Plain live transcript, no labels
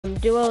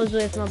duos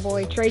with my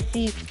boy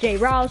Tracy J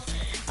Rouse,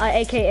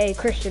 aka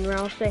Christian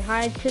Rouse. Say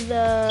hi to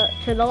the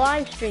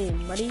live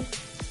stream, buddy.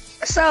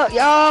 What's up,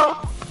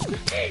 y'all?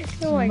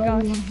 Oh my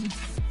gosh.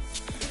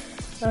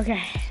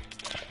 Okay.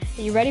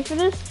 Are you ready for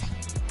this?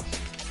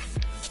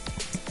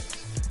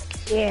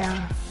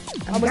 Yeah.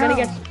 Are we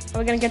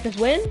gonna get this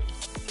win?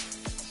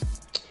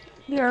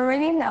 You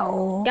already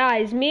know.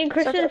 Guys, me and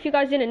Christian, if you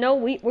guys didn't know,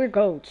 we're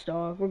goats,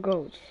 dog. We're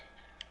goats.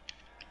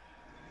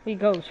 We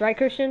goats, right,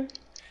 Christian?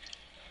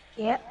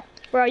 Yep.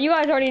 Bro, you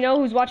guys already know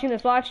who's watching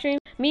this live stream.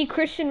 Me,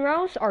 Christian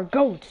Rouse, are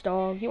goats,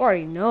 dog. You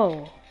already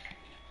know.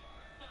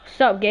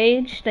 What's up,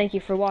 Gage? Thank you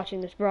for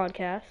watching this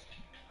broadcast.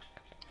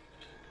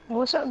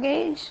 What's up,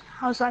 Gage?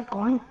 How's that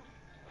going?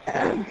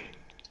 Alright.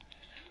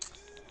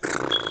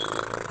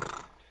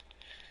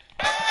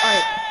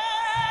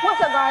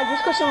 What's up, guys?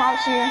 It's Christian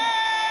Rouse here.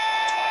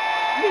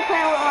 Be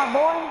playing with my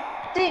boy,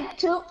 CEP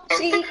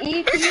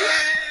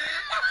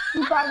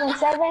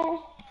 2007.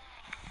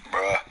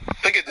 Bruh,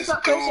 look at this What's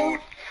up, dude.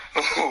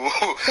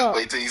 Christian?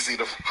 Wait till you see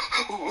the.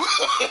 No.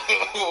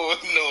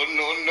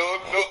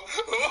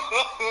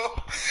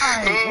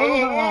 Alright, what are we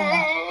doing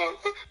now?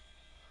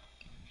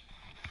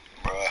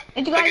 Bruh,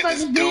 If you guys look like at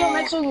this video, dude.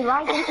 make sure you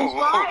like and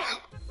subscribe.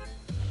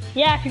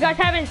 Yeah,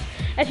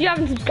 if you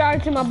haven't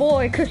subscribed to my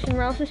boy Christian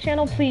Rouse's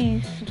channel,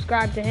 please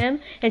subscribe to him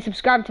and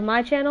subscribe to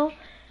my channel.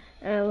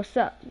 What's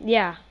up?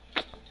 Yeah.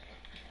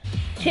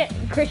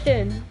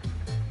 Christian.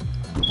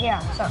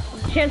 Yeah, what's up?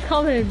 Chance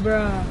commented,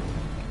 bruh.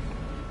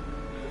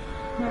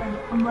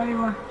 I'm ready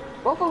to.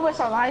 Both of us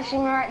are live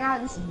streaming right now.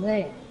 This is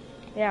lit.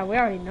 Yeah, we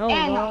already know,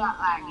 And bro. I'm not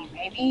lagging,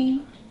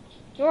 baby.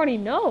 You already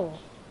know.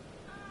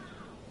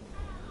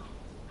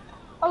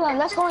 Hold on,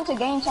 let's go into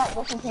game chat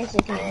just in case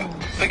it can.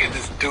 Look at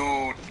this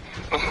dude.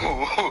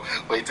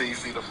 Wait till you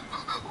see the.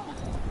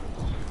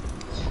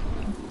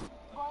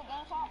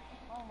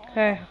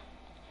 Okay.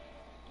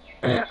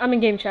 I'm in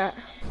game chat.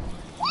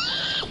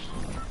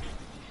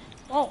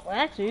 Oh,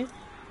 actually.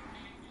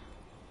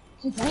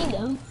 It's me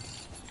though.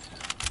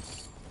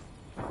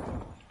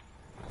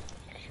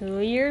 Show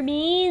your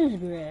beans,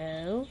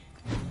 bro.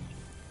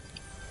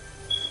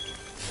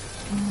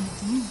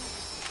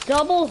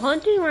 Double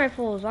hunting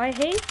rifles. I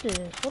hate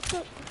this. What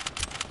the?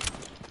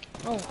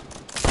 Oh.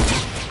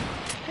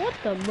 What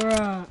the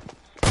bruh?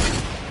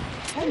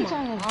 Oh my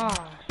gosh.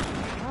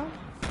 Huh?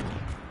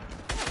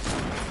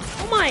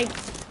 Oh my.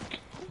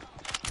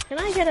 Can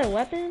I get a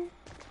weapon?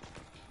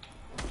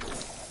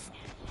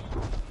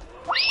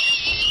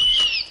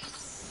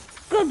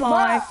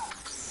 Goodbye.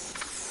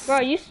 Bro,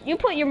 you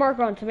put your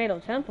marker on tomato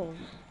temples.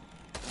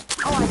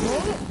 Oh, I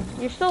did?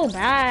 You're so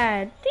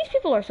bad. These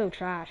people are so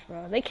trash,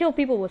 bro. They kill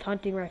people with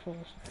hunting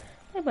rifles.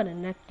 They better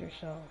neck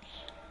themselves.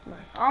 My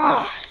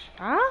gosh,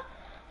 huh?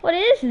 What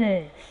is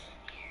this?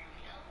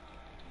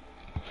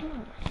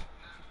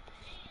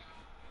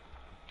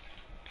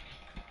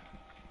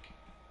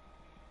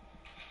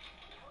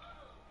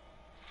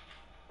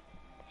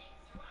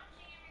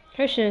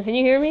 Christian, can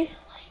you hear me?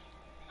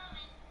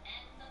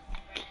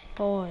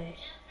 Boy.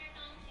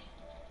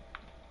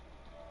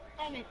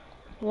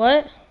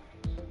 What?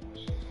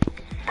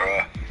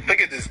 Bruh,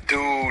 look at this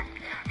dude.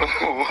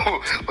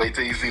 Wait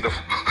till you see the.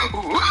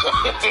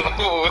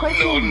 No. Can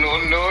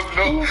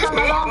you turn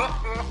that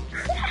off?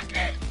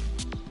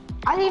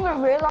 I didn't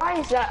even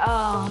realize that,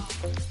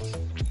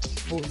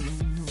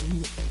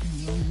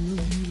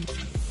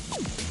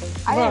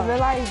 I didn't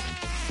realize.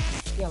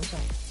 Yo, what's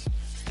up?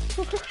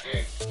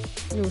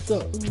 Yo, what's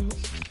up?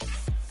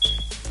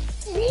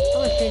 I'm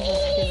gonna change my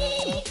skin up,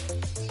 bro.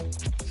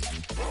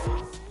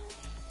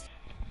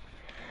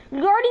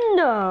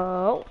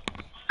 Gardino!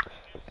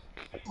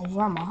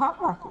 Over my hot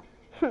rocket.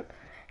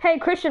 Hey,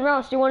 Christian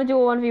Rouse, do you want to do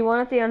a 1v1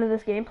 at the end of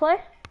this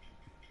gameplay?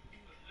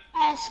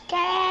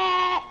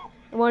 Basket!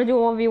 You want to do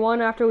a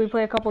 1v1 after we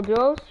play a couple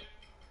duos?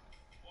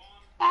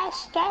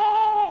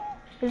 Basket!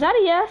 Is that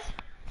a yes?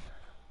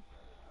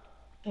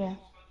 Yeah.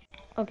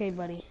 Okay,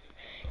 buddy.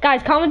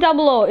 Guys, comment down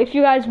below if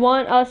you guys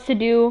want us to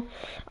do,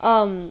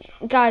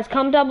 guys,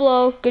 comment down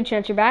below, good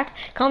chance you're back.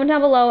 Comment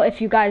down below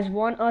if you guys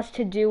want us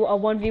to do a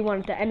 1v1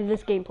 at the end of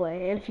this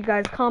gameplay. And if you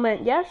guys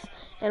comment yes,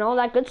 and all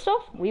that good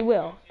stuff, we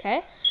will,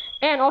 okay?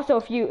 And also,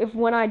 if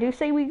when I do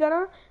say we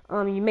gonna,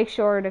 you make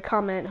sure to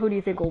comment who do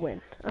you think will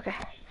win, okay?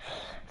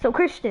 So,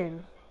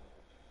 Christian.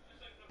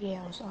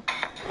 Yeah, what's up?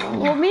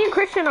 Well, me and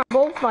Christian are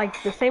both, like,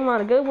 the same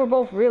amount of good. We're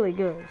both really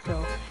good,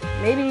 so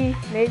maybe,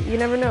 you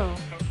never know.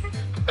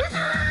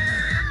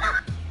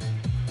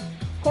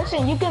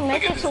 Christian, you can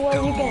make it to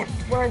where you can,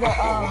 where the,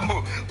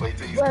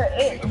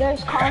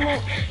 there's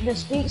comment, the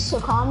speaks to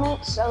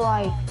comments, so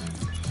like,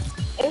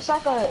 it's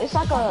like a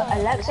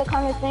Alexa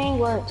kind of thing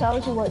where it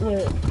tells you what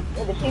the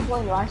people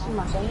in the live stream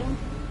are saying.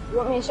 You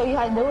want me to show you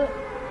how to do it?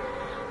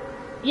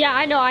 Yeah,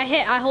 I know.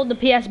 I hold the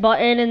PS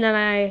button and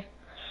then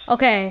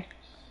okay.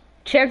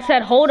 Chick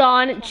said, hold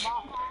on.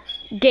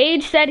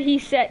 Gage said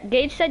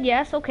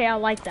yes. Okay, I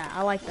like that.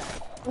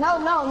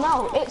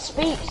 No. It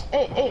speaks.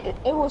 It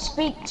will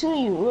speak to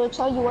you. It will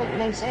tell you what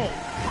they say.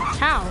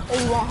 How? So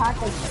you won't have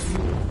to.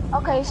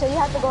 Okay, so you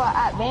have to go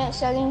at advanced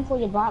setting for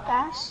your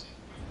broadcast.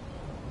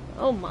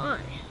 Oh my.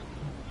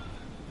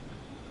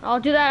 I'll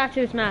do that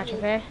after this match,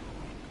 okay?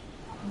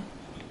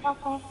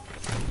 Okay.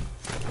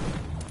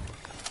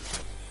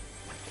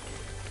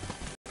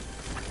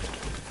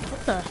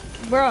 What the?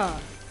 Bruh.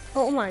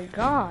 Oh my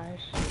gosh.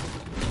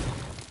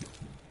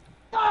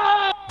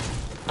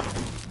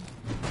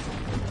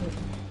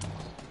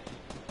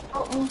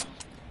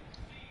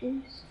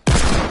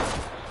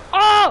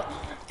 Oh!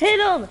 Hit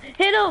him!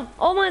 Hit him!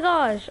 Oh my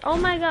gosh! Oh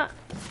my god!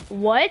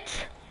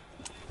 What?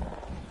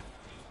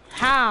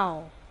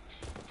 How?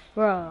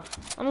 Bruh.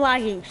 I'm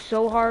lagging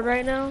so hard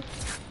right now.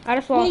 I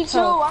just lost Me too.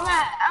 health.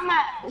 I'm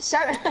at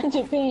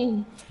 700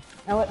 ping.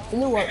 Now it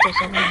blew up to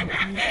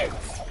 700.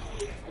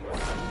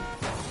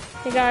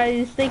 Hey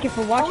guys, thank you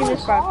for watching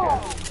this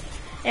broadcast.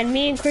 And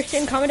me and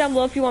Christian, comment down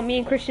below if you want me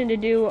and Christian to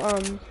do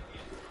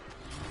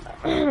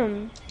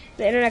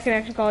the internet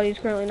connection quality is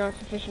currently not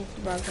sufficient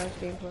to broadcast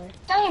gameplay.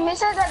 Damn, it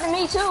said that to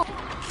me too.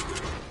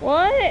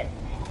 What?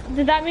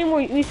 Did that mean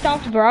we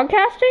stopped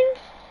broadcasting?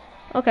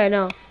 Okay,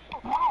 no.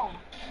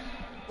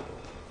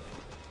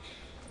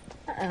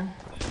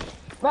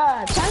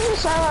 Bruh,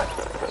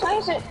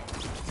 change it.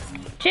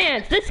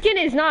 Chance, this skin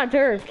is not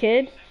derp,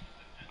 kid.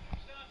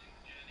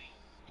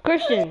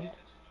 Christian.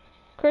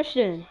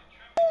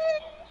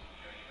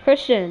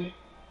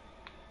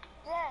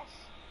 Yes.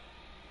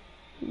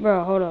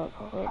 Bro, hold up.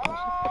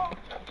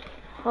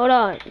 Hold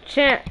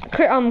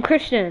on.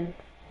 Christian.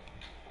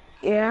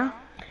 Yeah.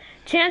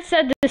 Chance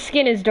said the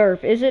skin is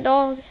derp. Is it,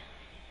 dog?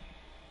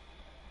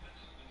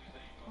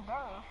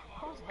 Derp?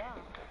 Who's derp?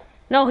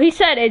 No, he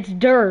said it's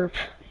derp.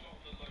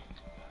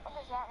 What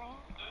does that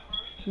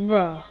mean?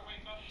 Bro.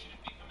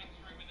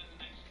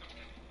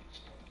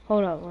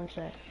 Hold up one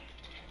sec.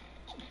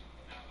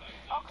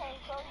 Okay,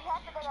 so you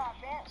have to go to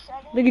advanced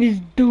settings. Look at this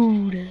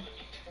dude.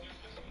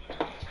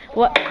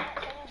 What?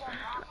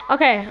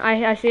 Okay,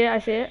 I see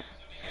it.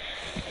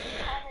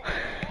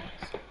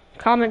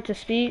 Comment to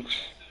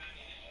speech.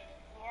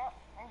 Yep,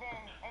 and then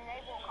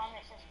enable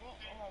comments to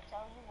speech and it'll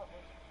tell you what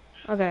it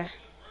is. Okay,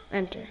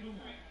 enter.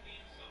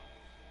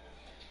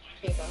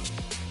 There you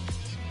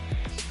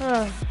go.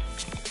 Uh,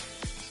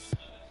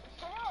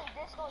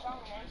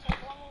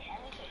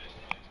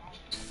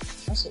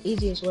 That's the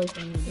easiest way for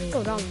me to do it.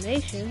 Go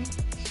domination.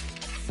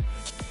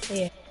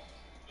 Yeah.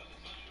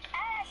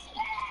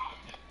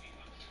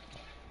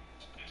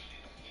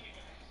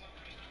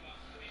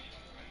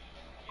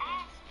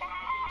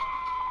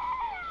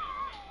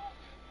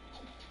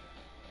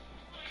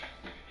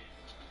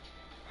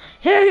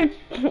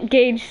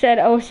 Gage said,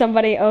 "Oh,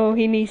 somebody,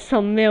 he needs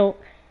some milk."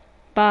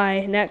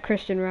 By Net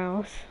Christian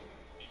Rouse.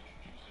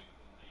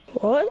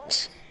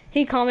 What?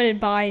 He commented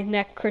by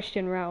Net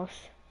Christian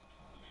Rouse.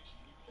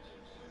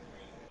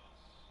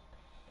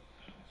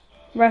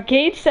 Bro,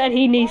 Gage said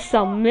he needs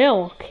some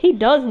milk. He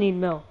does need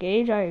milk,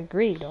 Gage. I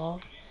agree,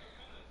 dog.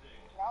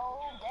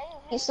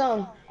 Need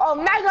some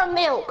mega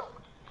milk.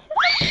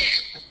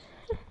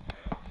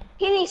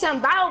 He needs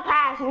some Battle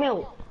Pass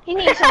milk. He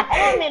needs some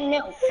almond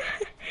milk.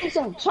 He needs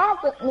some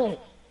chocolate milk.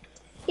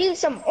 He needs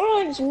some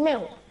orange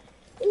milk.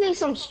 He needs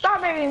some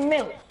strawberry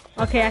milk.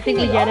 Okay, I think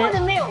we get all it.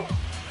 the milk.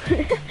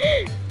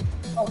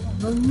 Oh,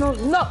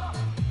 no.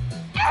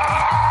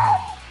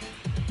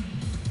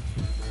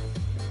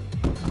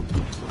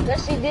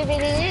 Let's see if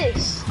it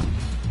is.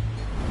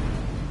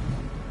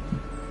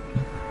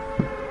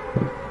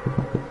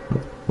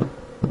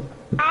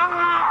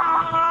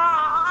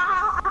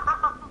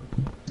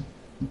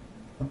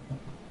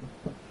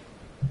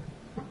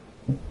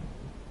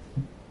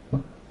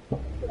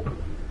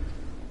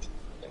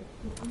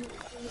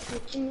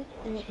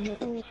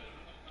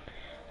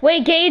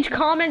 Wait, Gage,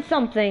 comment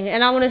something,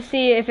 and I want to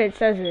see if it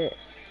says it.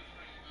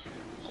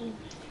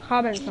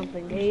 Comment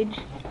something, Gage.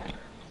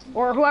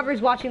 Or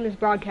whoever's watching this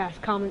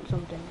broadcast, comment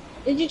something.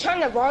 Did you turn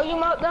the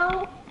volume up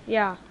though?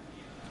 Yeah.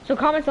 So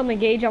comment something,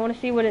 Gage. I want to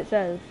see what it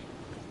says.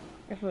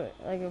 If it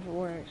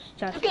works.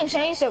 Test You can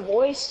change the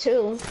voice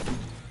too.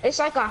 It's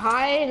like a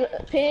high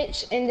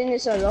pitch, and then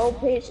it's a low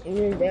pitch, and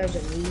then there's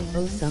a medium.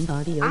 Oh,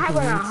 somebody I have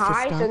over it on needs to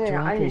high, so stop then I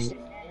dropping.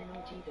 understand.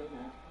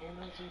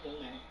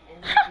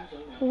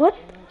 What?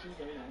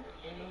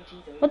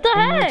 What the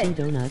heck? Emoji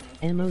donut,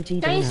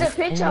 emoji Change the donut,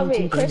 pitch of emoji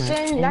it, Christian.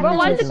 donut, That Bro,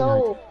 why makes is it it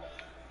so.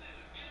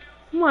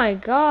 Oh my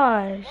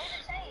gosh.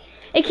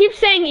 It keeps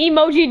saying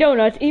emoji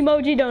donuts,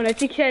 emoji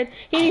donuts. He said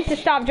he needs to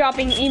stop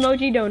dropping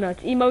emoji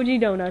donuts, emoji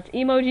donuts,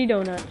 emoji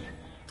donuts.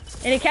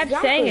 And it kept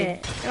saying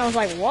it. And I was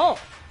like, whoa.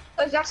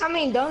 Cause that's how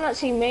many donuts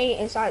he made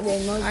inside the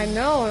emoji. I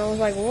know, and I was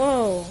like,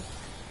 whoa.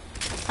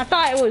 I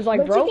thought it was like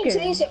But broken. you can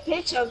change the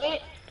pitch of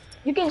it.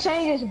 You can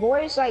change his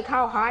voice, like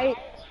how high.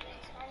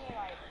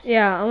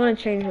 Yeah, I'm gonna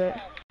change it.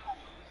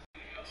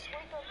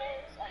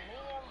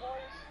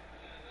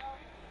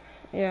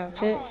 Yeah,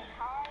 pitch.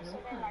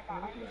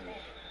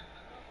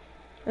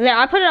 Yeah,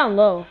 I put it on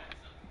low.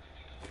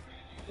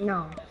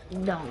 No,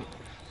 don't.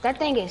 That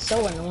thing is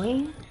so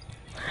annoying.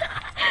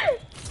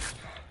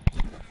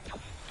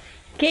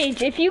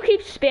 Gage, if you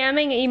keep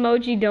spamming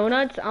emoji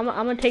donuts, I'm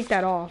gonna take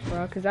that off,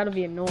 bro, because that'll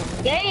be annoying.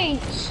 Gage,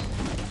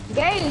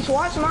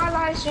 watch my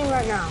live stream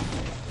right now.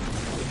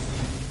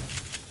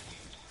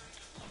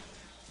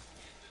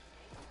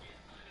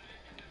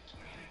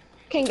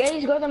 Can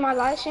Gage go to my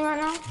live stream right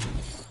now?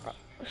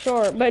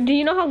 Sure, but do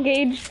you know how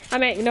Gage? I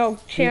mean, no.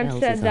 Chance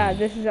said that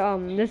this is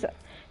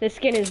this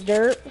skin is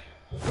dirt.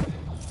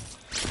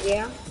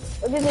 Yeah.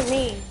 What does it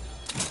mean?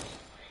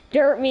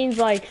 Dirt means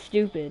like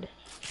stupid.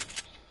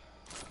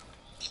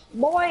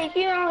 Boy,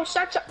 you know,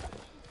 shut up.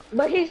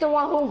 But he's the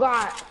one who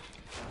got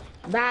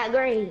bad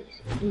grades.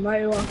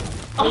 Very well.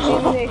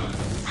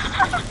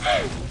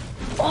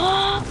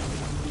 Oh.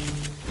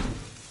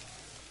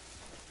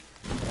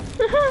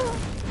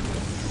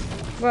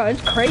 Bro,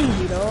 it's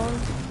crazy, dog.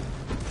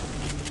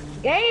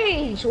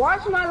 Gage,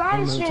 watch my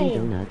live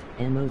stream.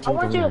 I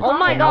want you to oh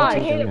my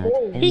god,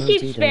 he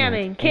keeps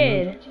spamming,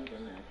 kid.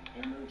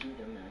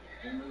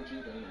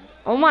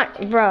 Oh my,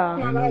 bro.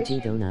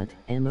 Emoji donut,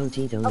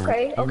 emoji donut,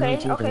 okay.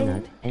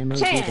 donut, emoji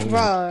Chance,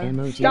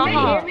 donut, stop. Can you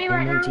hear me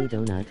right now? emoji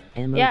donut,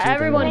 emoji Yeah,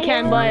 everyone donut,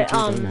 can, but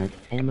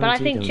emoji I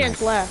think donut.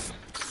 Chance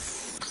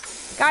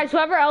left. Guys,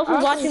 whoever else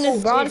is watching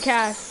this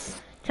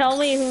broadcast, tell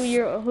me who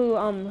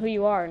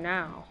you are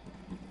now.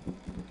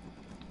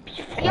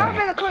 Y'all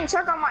better come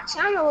check out my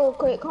channel real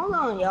quick. Hold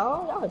on,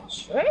 y'all. Y'all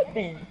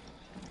tripping.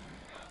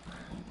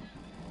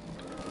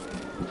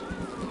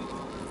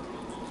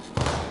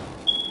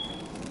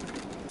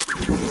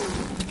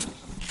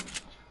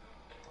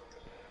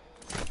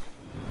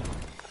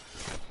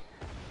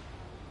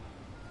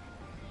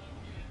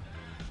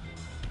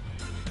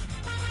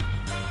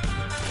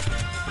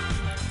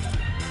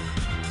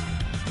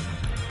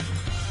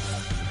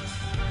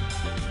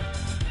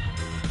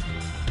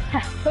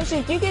 Push,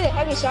 if you get a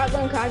heavy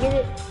shotgun, can I get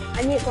it?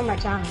 I need it for my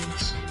challenge.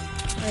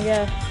 I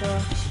guess,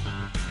 sure.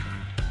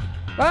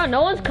 Bro,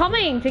 no one's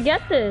coming to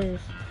get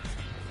this.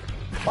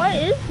 What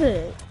is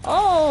it?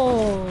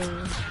 Oh,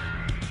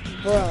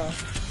 bro.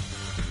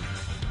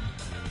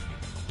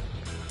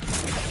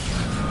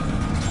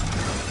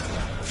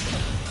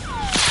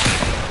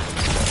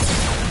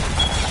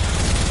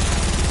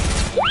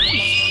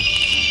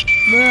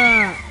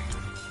 Bruh.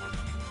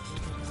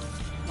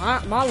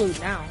 My loot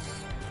now.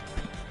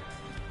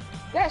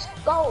 Let's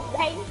go,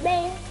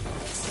 baby.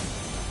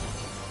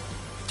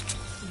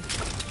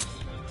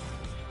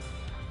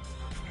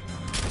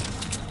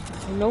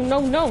 No.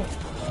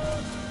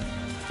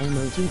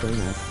 Emoji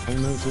donut,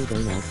 emoji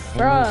donut,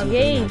 Bruh, emoji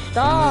Gage, donut,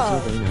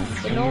 stop. emoji donut,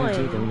 It's annoying.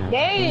 emoji donut,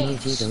 Gage.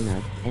 emoji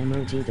donut,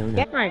 emoji donut,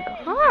 Oh my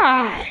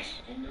gosh.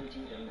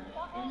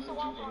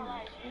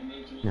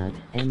 nut,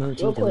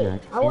 emoji Real quick,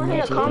 donut, I want him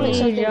to emoji comment donut,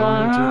 something.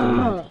 emoji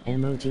donut,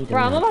 emoji donut.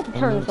 Bro, I'm about to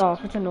turn this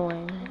off. It's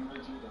annoying.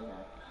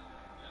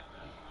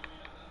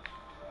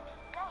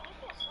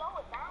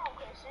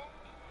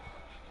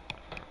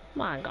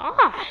 My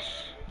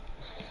gosh.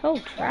 So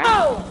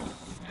trash.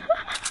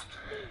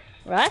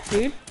 Right,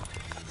 dude.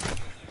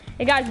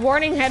 Hey guys,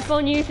 warning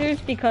headphone users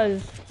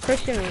because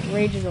Christian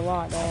rages a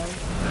lot, dog.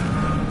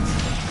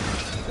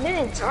 I'm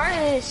getting tired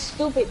of this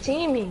stupid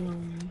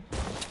teaming.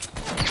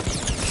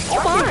 Oh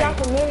I my.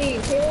 got a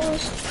million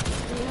kills.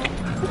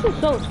 This is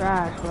so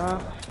trash, bro.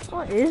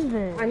 What is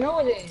this? I know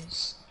it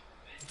is.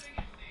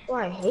 Oh,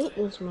 I hate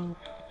this man.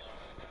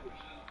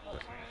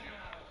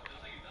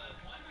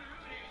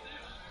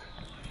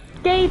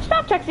 Gage,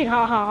 stop texting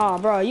ha ha ha,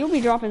 bro. You'll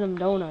be dropping them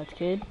donuts,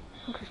 kid.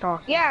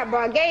 Stop. Yeah,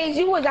 bro, Gage,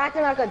 you was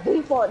acting like a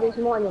default this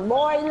morning.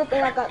 Boy, you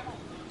looking like a...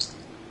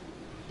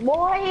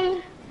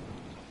 Boy,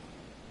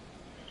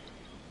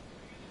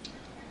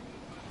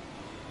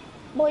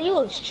 you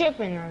was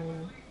tripping on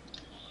me.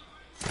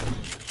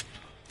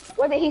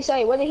 What did he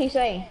say? What did he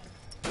say?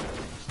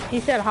 He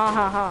said ha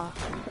ha ha.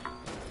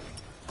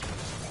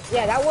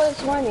 Yeah, that was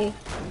funny.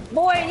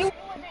 Boy, you...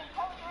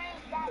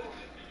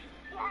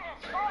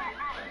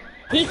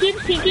 He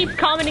keeps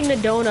commenting the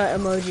donut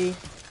emoji.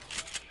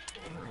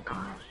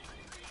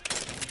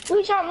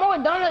 We shot more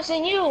donuts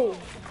than you.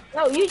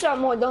 No, you shot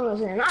more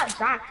donuts than not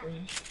exactly.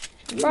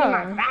 You Bro.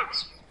 get my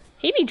facts.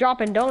 He be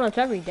dropping donuts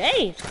every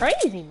day. It's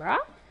crazy, bro.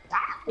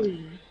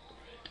 Exactly.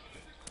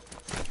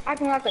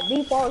 Acting like a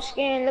default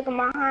skin, looking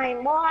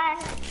behind, boy.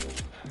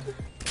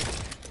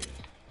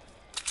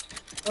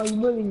 Oh, you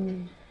bullying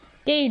me.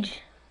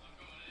 Gage.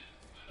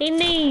 He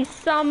needs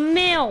some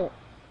milk.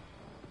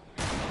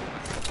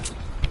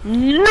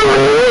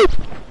 No!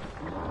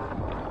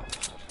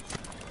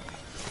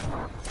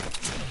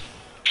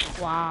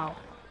 Wow.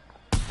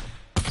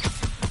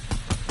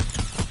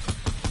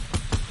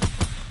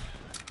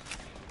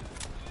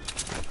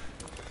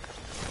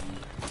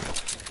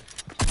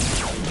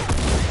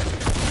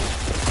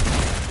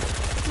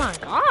 My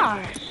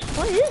gosh,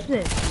 what is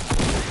this?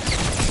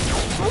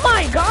 Oh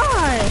my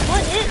god,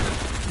 what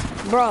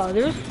is... Bro,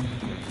 there's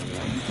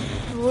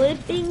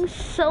flipping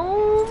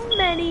so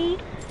many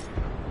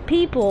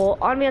people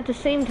on me at the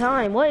same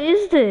time. What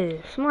is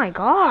this? My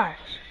gosh.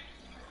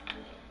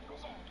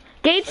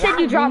 Gage said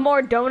you drop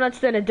more donuts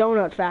than a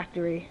donut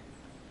factory.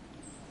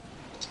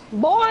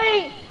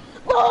 Boy!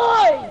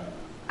 Boy!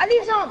 I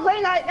need someone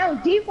playing like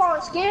that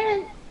default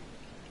skin.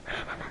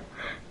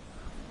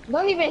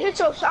 Don't even hit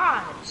your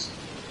shots.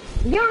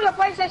 Get on your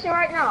PlayStation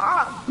right now.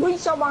 I'll beat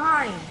so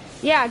behind.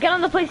 Yeah, get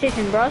on the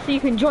PlayStation, bro, so you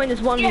can join this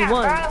 1v1. Yeah,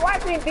 bro.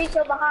 Watch me beat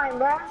so behind,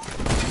 bro.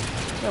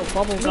 Yo,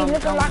 bubble Be gum.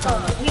 looking like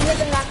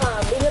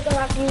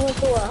you went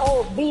through a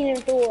whole beating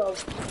through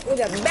with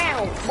a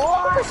belt,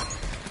 boy.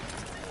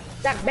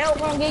 That belt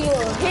gonna give you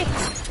a hit.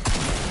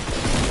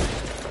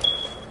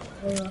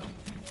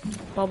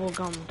 Bubble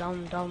gum,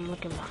 dumb,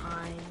 looking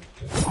behind.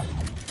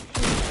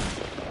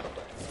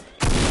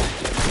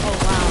 Oh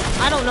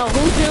wow, I don't know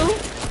who to.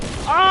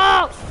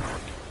 Oh!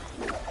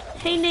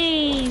 He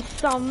needs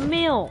some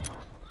milk.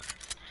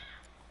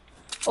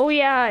 Oh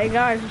yeah,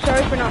 guys, I'm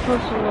sorry for not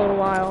posting in a little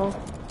while.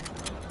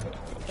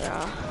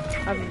 Yeah,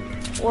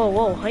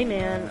 whoa, hey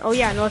man. Oh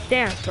yeah, no, let's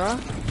dance, bro.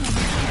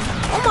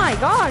 Oh my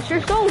gosh,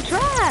 you're so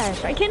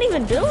trash. I can't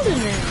even build in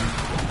there.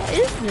 What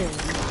is this?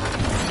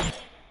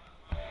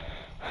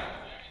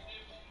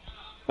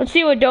 Let's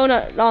see what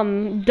donut,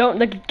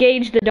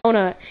 Gage the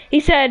donut. He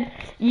said,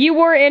 you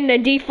were in the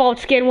default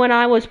skin when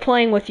I was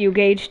playing with you,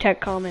 Gage Tech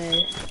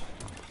commented.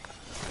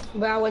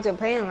 But I wasn't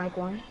playing like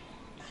one.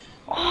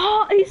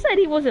 Oh, he said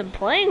he wasn't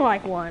playing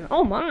like one.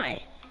 Oh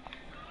my.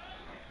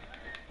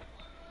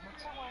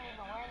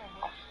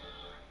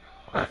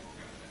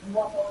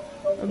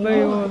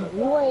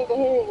 You ain't even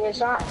hit your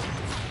shot.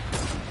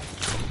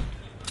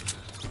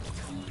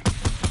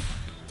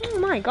 Oh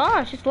my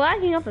gosh, it's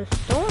lagging up a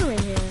storm in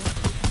here.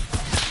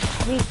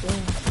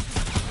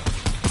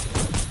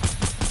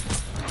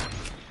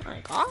 My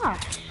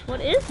gosh, what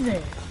is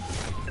this?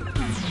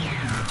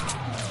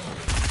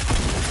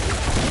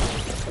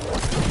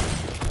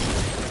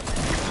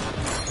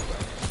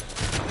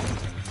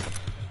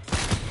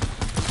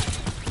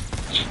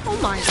 Oh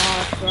my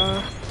gosh,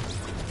 bro.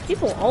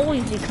 People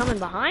always be coming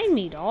behind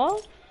me,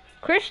 dog.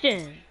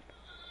 Christian.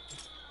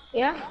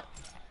 Yeah?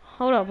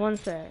 Hold up, one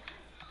sec.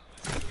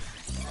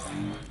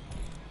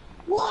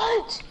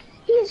 What?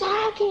 He's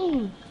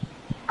hacking.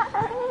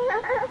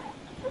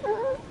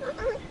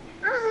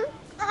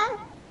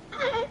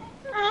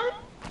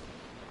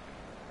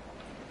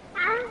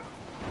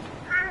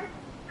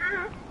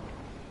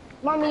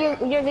 Mommy,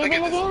 you're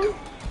leaving again?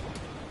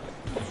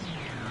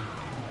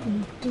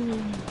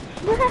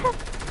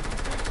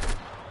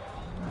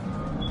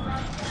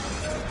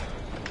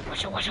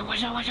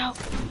 Watch out.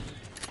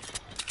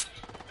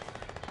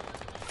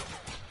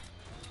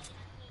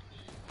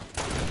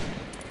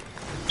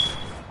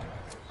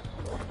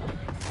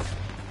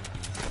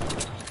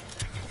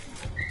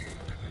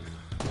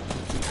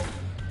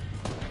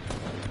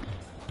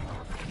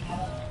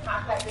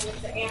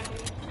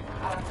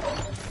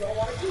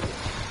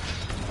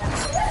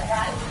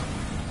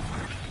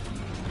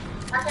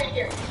 I can't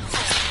hear you.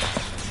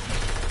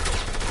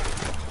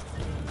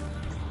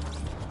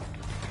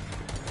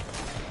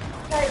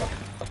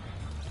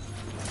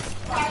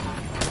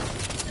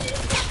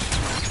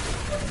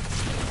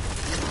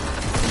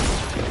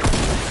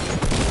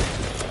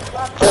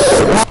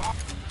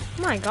 Oh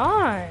my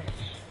gosh.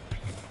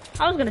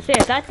 I was gonna say,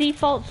 if that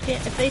default skin,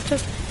 if they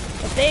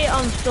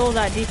stole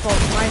that default,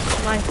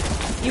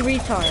 you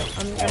retard.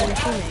 I'm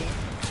assuming.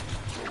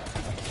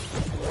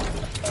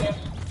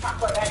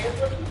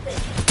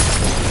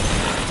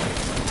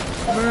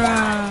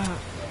 Bruh.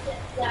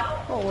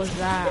 What was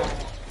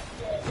that?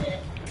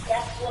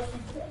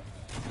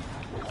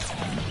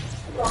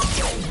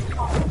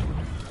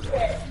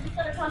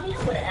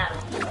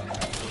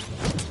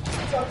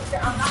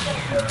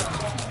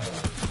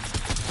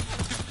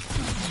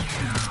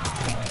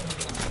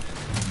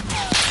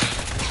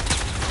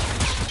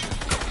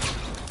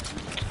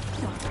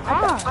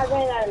 I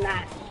ran out of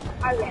that.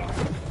 I ran.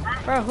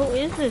 Bro, who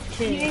is this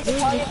kid? Need the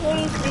party,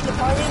 please? Need the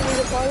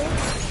party?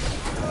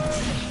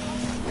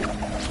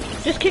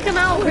 Just kick him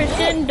out,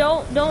 Christian.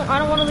 Don't, I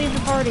don't want to leave the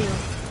party.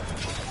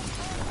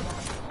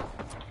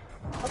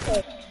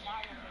 Okay.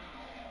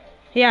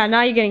 Yeah,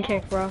 now you're getting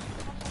kicked, bro.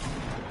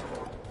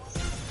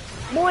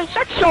 Boy,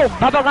 shut your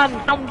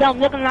bubblegum dumb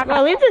looking like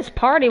Bro, leave this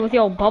party with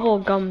your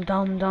bubblegum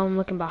dumb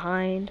looking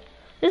behind.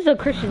 This is a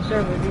Christian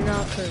server, do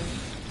not curse.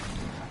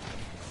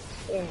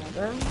 Yeah,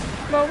 bro.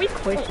 Bro, we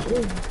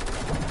Christian.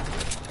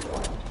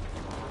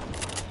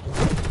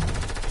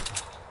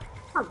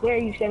 How dare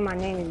you say my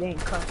name and then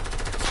cuss?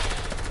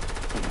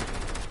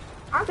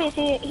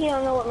 Obviously, he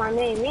don't know what my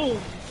name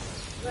means.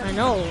 I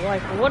know,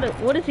 like,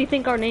 what does he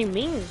think our name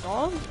means,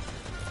 dog?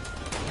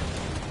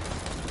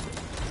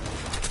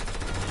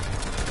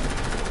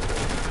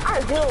 I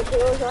have 0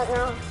 kills right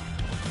now.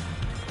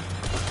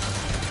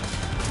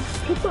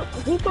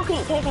 People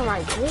keep taking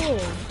my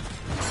kills.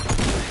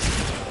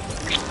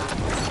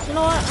 You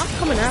know what? I'm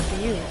coming after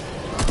you.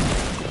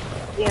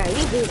 Yeah,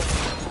 you do that.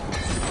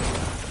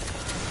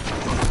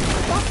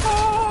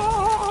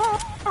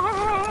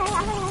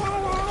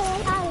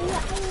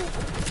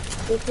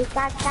 This is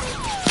that.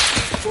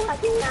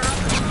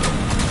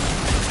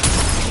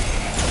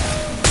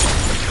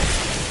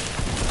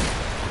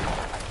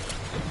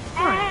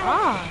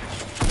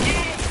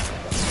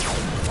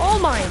 Oh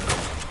my,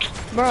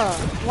 bruh,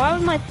 why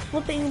was my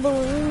flipping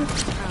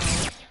balloons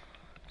out?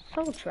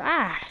 So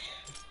trash.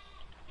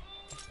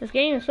 This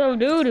game is so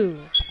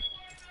doo-doo.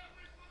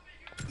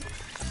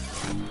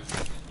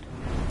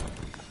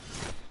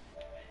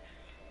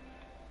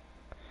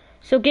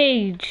 So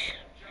Gage,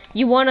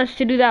 You want us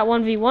to do that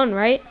 1v1,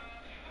 right?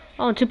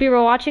 Oh, and 2 people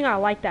are watching? I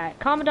like that.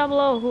 Comment down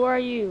below, who are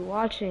you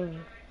watching?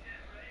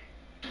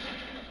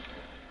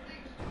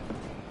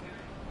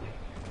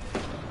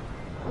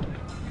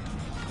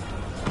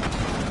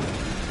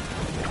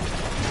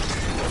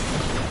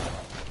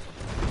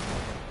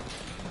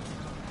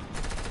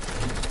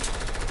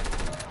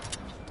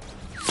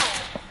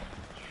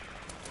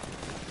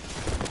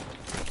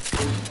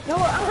 No,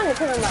 I'm gonna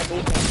put on my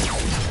defense.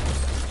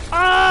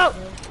 Oh!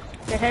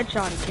 Get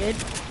headshot, kid.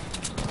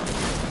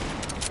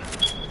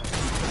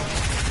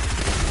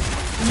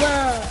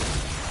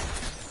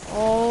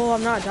 Oh,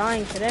 I'm not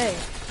dying today.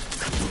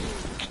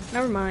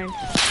 Never mind.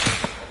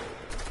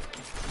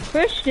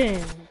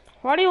 Christian,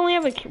 why do you only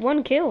have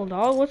one kill,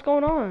 dog? What's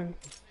going on?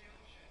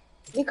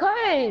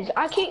 Because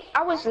I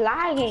was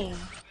lagging.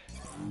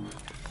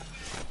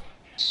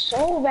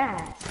 So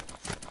bad.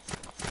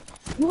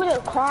 You would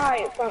have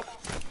cried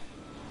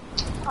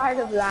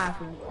of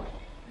laughing.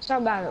 That's how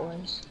bad it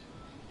was.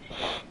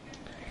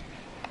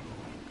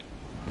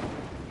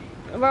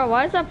 Bro,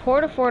 why is that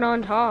Porta-Fort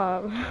on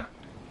top?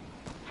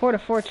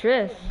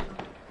 Porta-Fortress.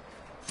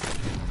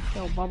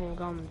 Yo, bubble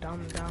gum,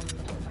 dum.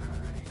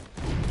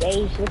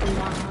 They slipping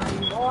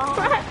behind.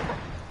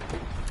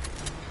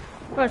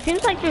 Bro, it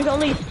seems like there's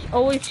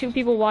always 2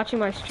 people watching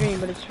my stream,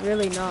 but it's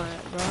really not,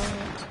 bro.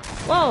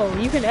 Whoa,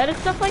 you can edit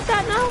stuff like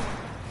that now?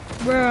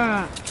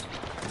 Bruh.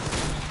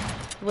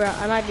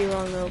 Bruh, I might be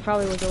wrong though.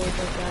 Probably was always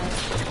like that.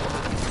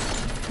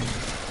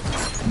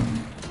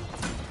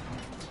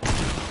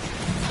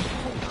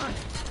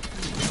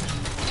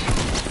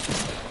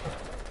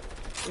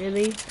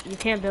 Really? You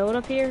can't build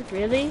up here?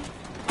 Really?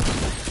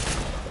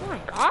 Oh my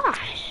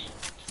gosh.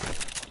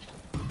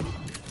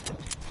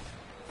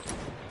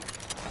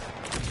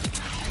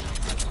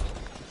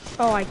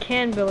 Oh, I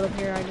can build up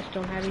here. I just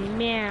don't have any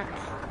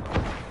mats.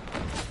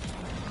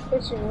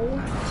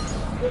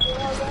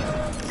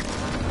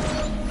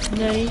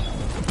 Nay.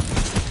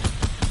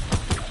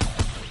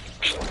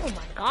 Oh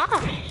my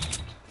gosh.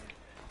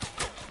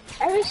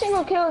 Every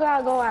single kill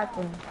gotta go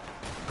after him.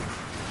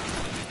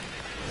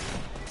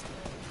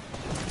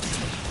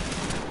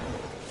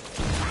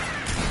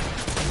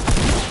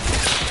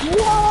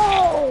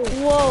 Whoa!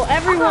 Whoa,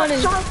 everyone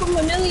is shot from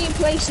a million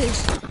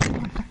places.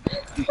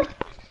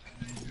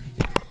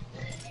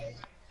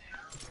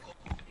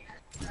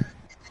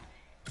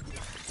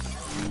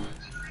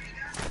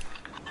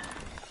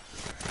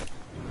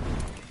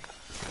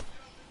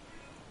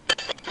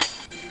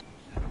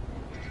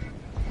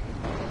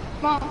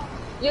 Mom,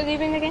 you're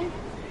leaving again?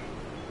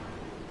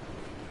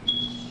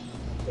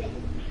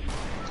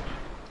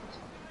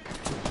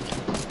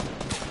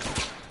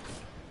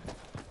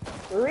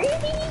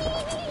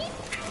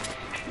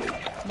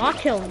 my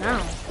kill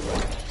now.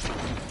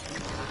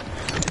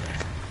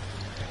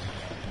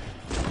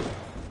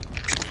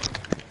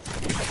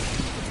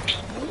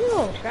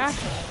 Ew, trash.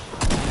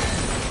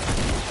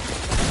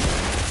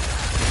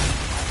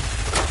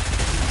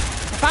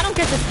 If I don't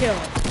get this kill.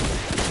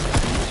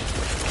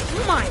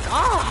 Oh my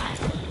god.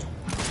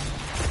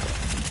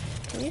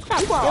 Can you stop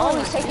People are stealing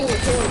always my taking the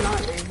kill,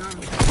 not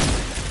me.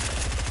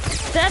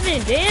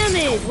 7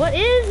 damage. What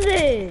is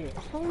this?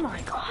 Oh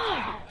my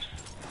god.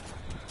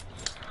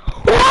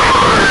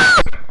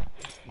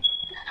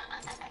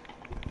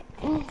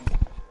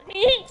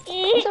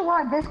 This is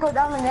why Disco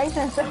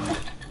Domination is so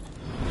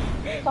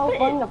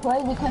fun to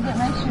play, because it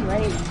makes you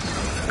rage.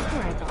 Oh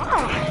my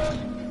god.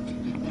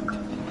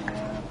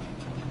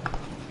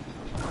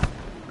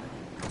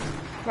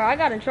 Bro, I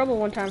got in trouble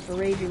one time for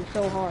raging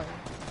so hard.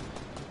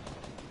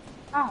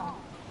 Oh.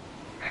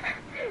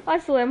 I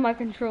slammed my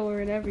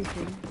controller and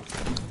everything.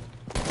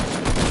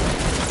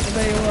 I'll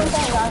tell you what.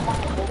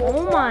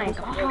 Oh my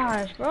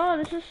gosh, bro,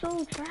 this is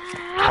so trash.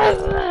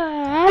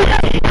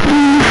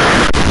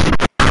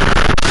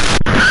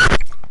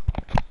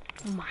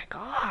 Oh my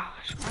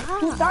gosh,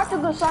 You wow. start to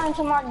go sign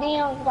to my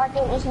DMs like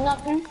it was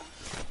nothing.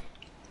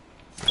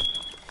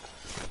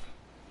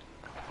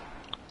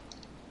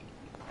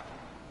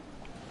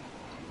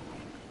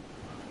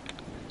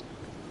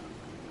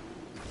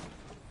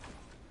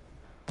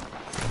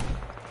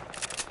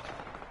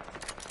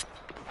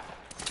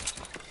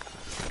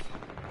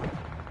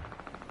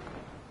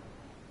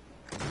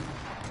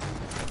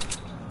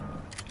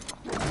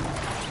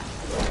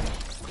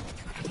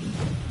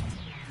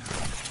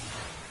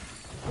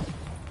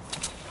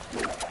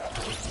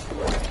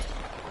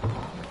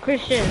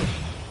 Christian,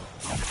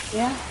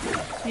 Yeah.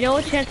 you know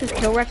what Chance's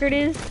kill record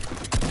is?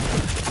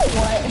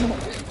 What?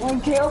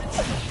 1 kill?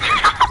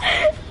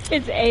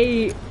 It's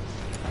 8.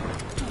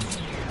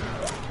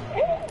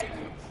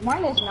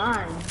 Mine is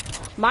 9.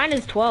 Mine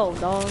is 12,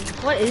 dog.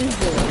 What is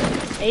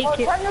this? 8 Well,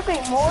 kills.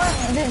 technically more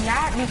than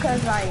that,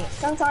 because like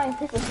sometimes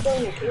people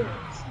steal your kills.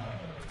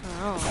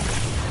 Oh.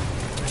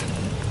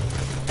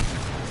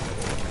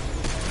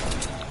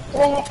 So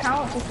then it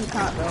counts if you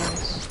count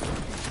those.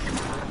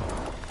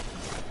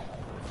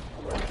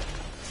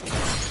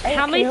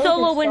 How many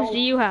solo wins do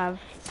you have?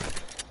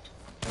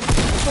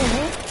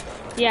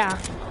 Yeah.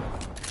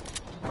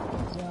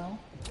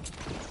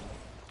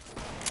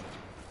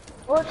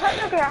 Well,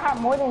 technically I have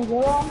more than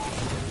 0.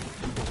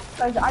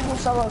 Because I do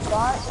solo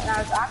squads and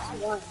I was actually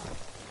one.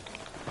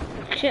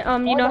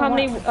 You know how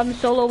many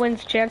solo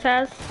wins Chance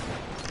has?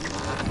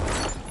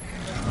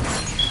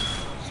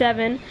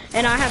 7,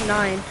 and I have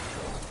 9.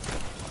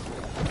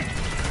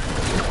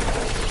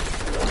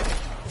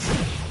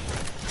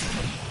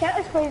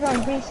 Chance plays on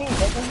PC,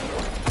 doesn't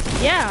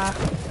he? Yeah.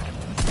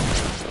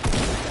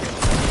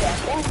 Yeah,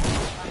 thanks.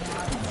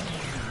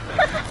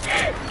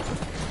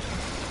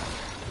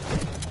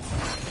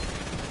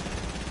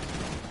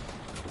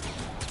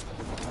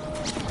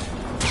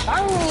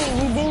 Finally,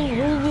 we've been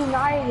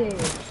reunited.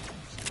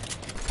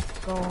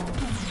 Go.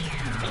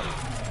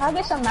 Can I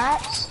get some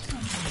mats?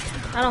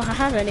 I don't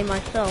have any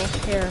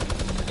myself. Here,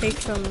 take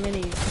some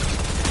minis.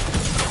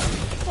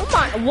 Oh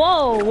my!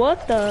 Whoa!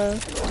 What the?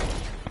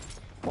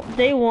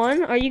 Day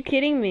 1? Are you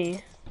kidding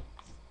me?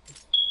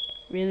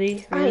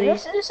 Really? Really? Hey,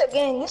 this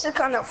again. This is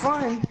kind of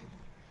fun.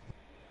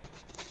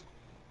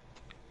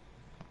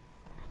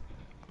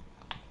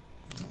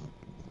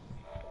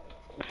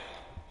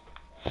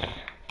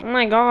 Oh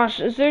my gosh!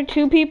 Is there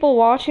 2 people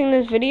watching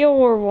this video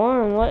or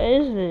 1? What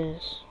is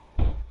this?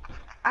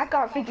 I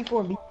got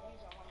 54 B.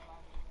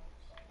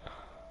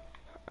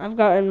 I've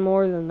gotten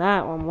more than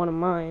that on one of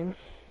mine.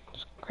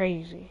 It's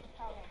crazy.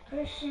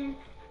 Christian,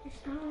 it's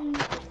time.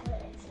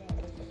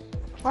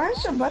 Why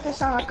does your brother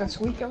sound like a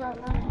squeaker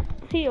right now?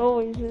 He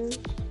always is.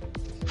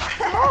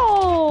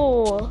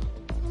 Oh!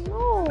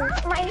 No!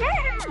 My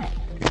head!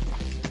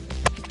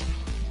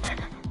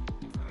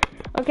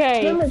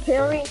 Okay. Remember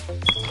Terry?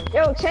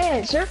 Yo,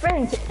 Chance, your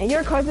friend and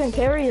your cousin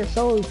Terry is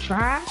so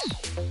trash.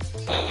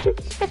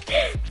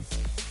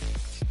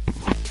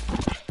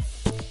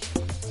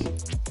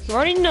 You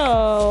already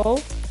know.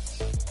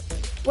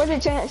 What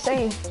did Chance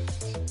say?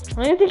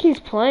 I don't think he's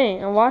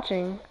playing. I'm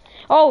watching.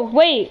 Oh,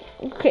 wait.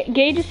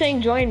 Gage is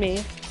saying join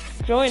me.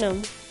 Join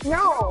him.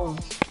 No.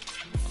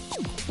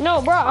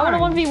 No, bro. I Fine.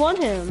 want to 1v1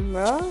 him,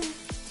 bro.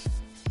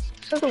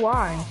 So do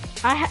I.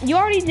 You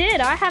already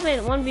did. I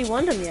haven't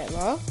 1v1'd him yet,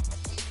 bro.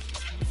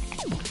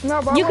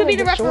 No, bro. You could be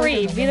the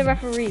referee. Be the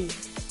referee.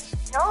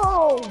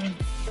 No.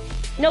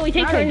 No, we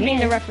take Not turns being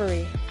the again.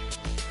 referee.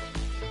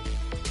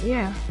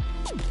 Yeah.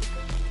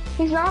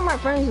 He's not on my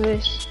friends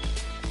list.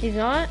 He's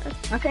not?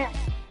 I can't.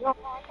 No, I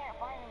can't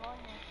find him on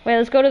here. Wait,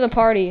 let's go to the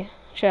party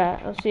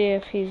chat. Let's see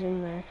if he's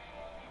in there.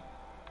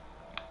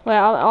 Wait,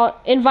 I'll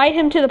invite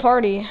him to the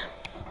party.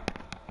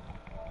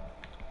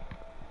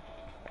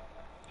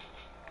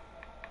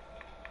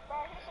 Bro,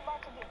 he's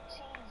about to get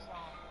cheesed on.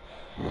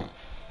 You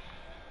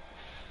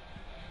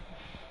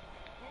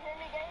hear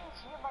me, Gage?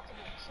 You're about to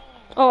get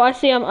cheesed. Oh, I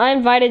see him. I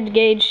invited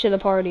Gage to the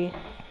party.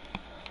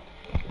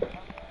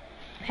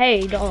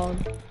 Hey, dog.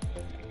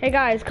 Hey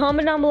guys,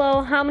 comment down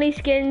below how many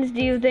skins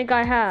do you think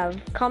I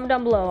have? Comment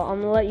down below. I'm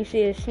gonna let you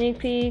see a sneak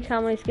peek. How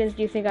many skins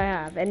do you think I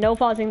have? And no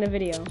pausing the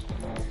video.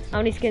 How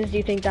many skins do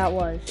you think that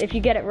was? If you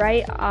get it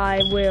right,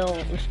 I will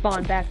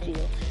respond back to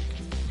you.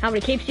 How many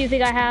capes do you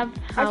think I have?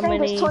 How think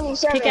many it's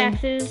 27.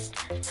 pickaxes?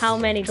 How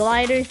many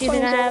gliders do you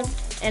think I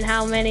have? And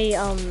how many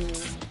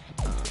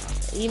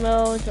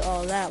emotes?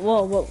 All that.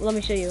 Whoa, let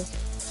me show you.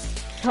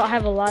 So I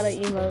have a lot of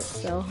emotes,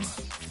 so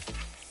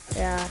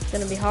yeah, it's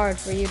gonna be hard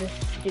for you to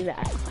do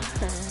that.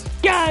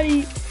 Got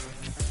it!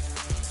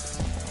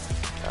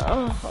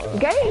 Oh.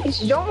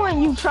 Gage, don't want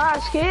you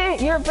trash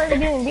kid. You're afraid of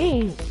getting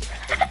beat.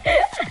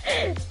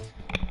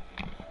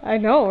 I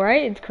know,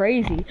 right? It's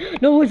crazy.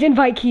 No, let's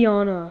invite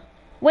Kiana.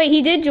 Wait,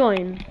 he did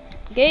join.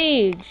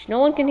 Gage, no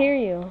one can hear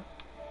you.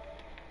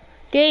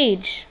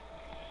 Gage,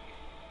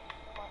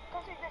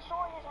 Because he's just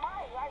showing his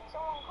mic like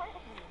someone crazy.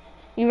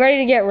 you ready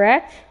to get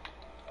wrecked?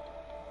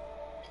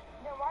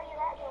 Then why you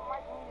have your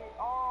mic muted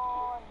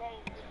all day?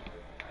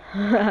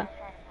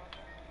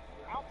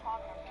 I'll talk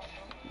about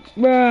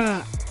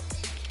Bruh.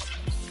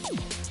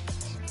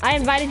 I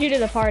invited you to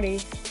the party.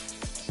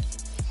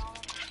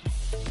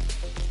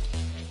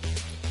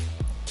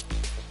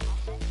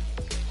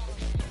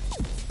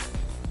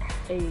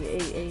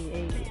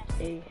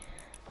 Hey.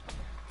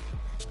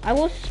 I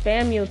will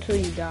spam you till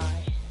you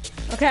die.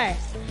 Okay.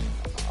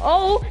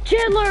 Oh,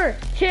 Chandler!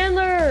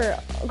 Chandler!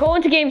 Go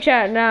into game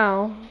chat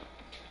now.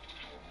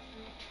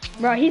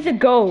 Bro, he's a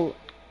goat.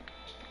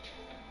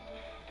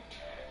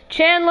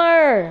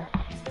 Chandler!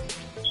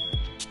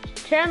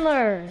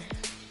 Chandler!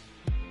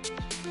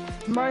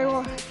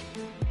 Mario.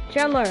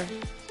 Chandler!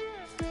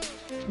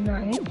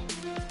 Nani?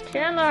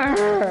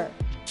 Chandler!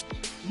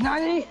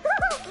 Nani?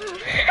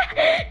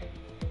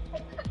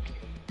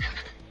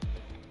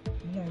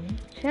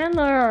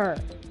 Chandler!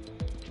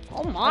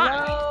 Oh my!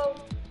 Hello?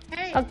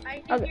 Hey, Okay,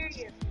 I can okay. hear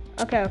you.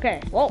 Okay.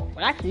 Well,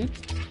 relax, dude.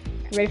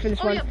 You ready for this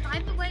Oh one? yeah, by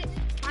the way,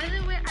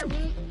 I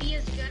won't be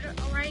as good,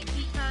 alright,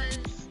 because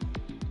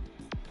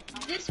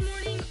this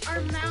morning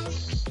our mouse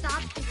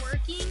stopped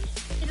working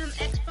in our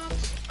Xbox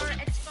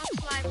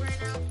Live right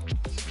now,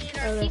 and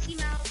our Okay. PC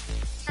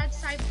mouse had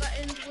side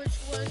buttons, which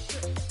was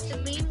the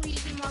main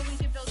reason why we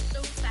could build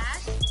so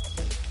fast.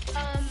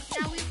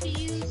 Now we have to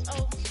use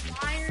a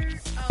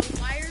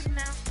wired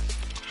mouse.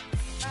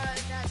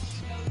 That's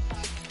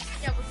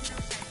yeah, with no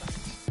side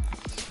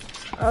buttons.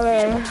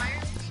 Okay.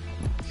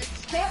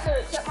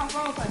 Chandler, check my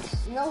phone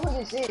because you know who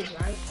this is,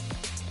 right?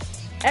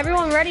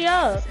 Everyone ready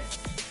up.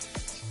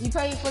 You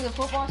play for the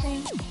football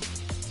team?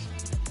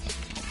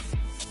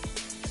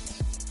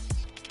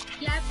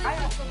 Yeah, I play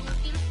for the football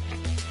team.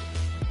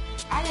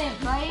 I didn't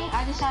play.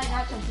 I decided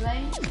not to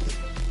play.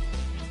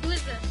 Who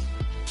is this?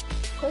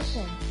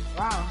 Christian,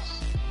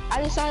 rouse.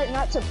 I decided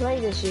not to play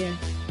this year.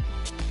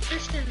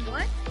 Christian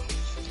what?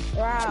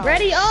 Rouse.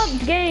 Ready up,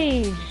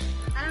 Gage.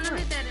 I don't know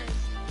who that is.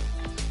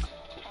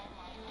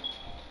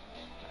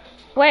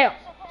 Wait,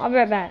 I'll be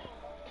right back.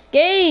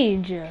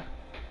 Gage.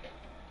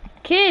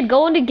 Kid,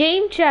 go into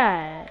game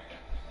chat.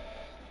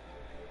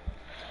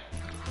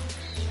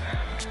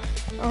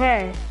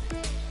 Okay.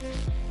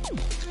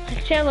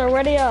 Chandler,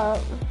 ready up.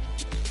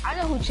 I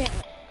know who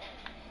Chandler.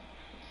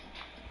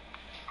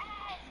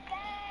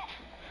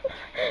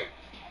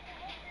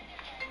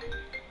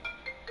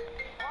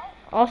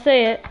 I'll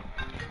say it.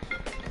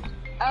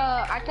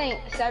 I think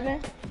 7.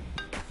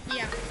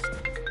 Yeah.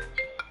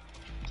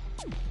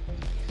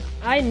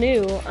 I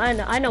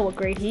know what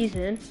grade he's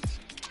in.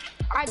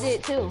 I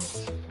did too.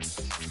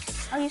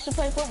 I used to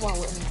play football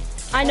with him.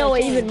 I know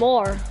it 14. even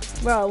more.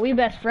 Bro, we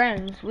best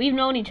friends. We've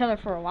known each other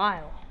for a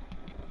while.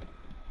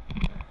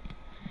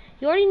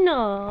 You already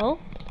know.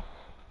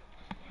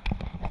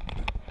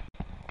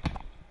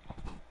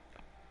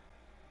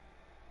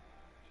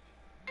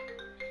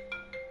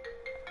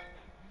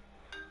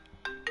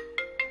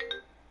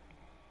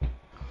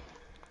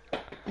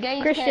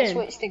 Gage Christian. can't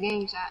switch the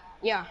games at.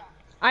 Yeah.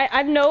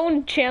 I've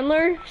known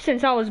Chandler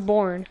since I was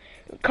born.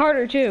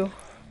 Carter too.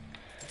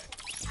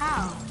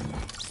 How?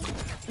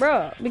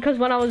 Bro, because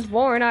when I was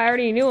born, I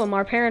already knew him.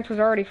 Our parents was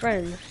already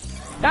friends.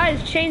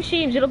 Guys, change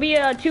teams. It'll be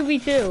a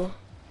 2v2.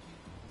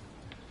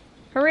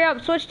 Hurry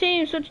up, switch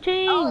teams, switch Oh,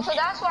 teams. so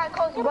that's why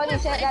Coach Buddy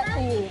said that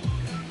to you.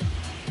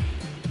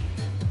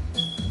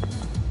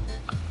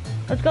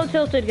 Let's go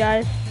tilted,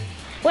 guys.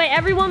 Wait,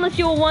 everyone, let's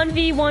do a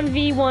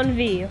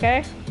 1v,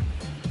 okay?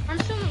 I'm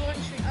still in the one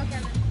street. Okay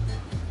then.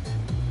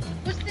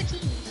 What's the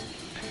teams?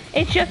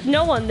 It's just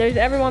no one. There's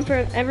every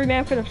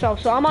man for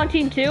themselves. So I'm on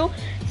team 2.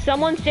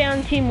 Someone stay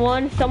on team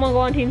 1. Someone go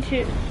on team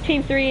 2,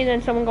 team 3, and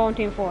then someone go on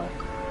team 4.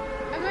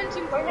 I'm on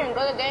team Christian,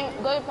 go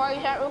to party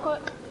chat real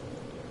quick.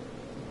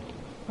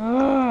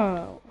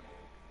 Oh.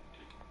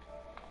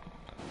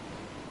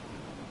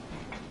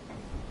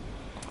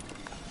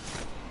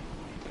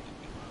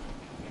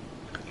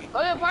 Go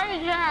to party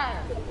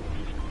chat.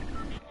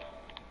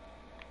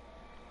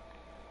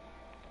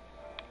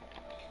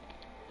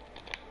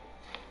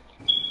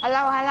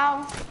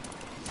 Hello.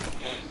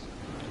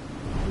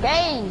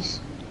 Gage.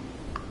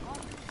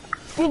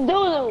 You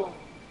doodoo.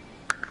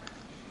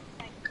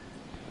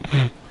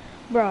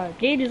 Bruh,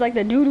 Gage is like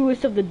the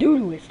doo-dooest of the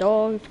doo-dooest,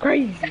 dog. It's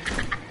crazy.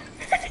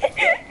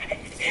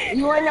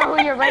 You wanna know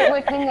who you're right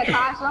with in the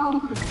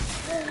classroom?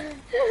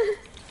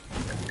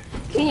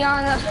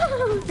 Kiana.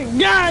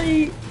 Got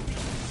it.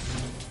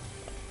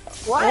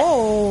 What?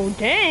 Oh,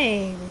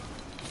 dang.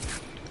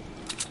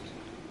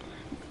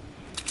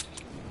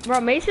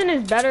 Bro, Mason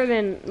is better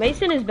than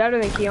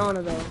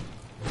Kiana though.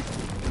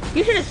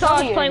 You should have saw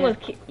us playing with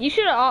you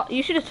should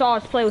have saw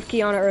us play with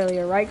Kiana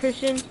earlier, right,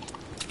 Christian?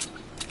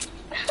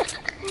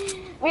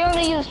 We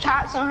only use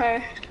tops on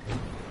her.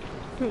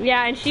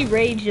 Yeah, and she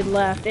raged and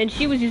left, and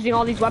she was using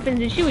all these weapons,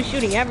 and she was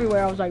shooting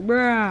everywhere. I was like,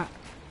 bruh.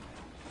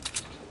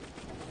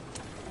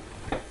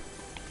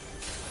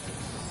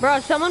 Bro,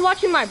 is someone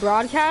watching my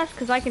broadcast?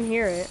 Cause I can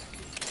hear it.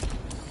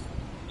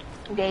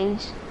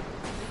 Gage.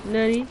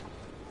 Nutty.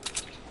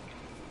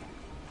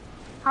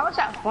 How is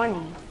that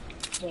funny?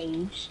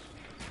 Gage.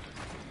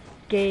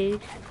 Gage.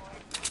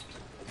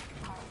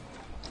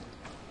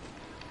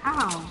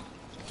 How?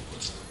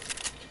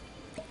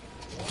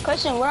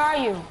 Christian, where are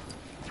you?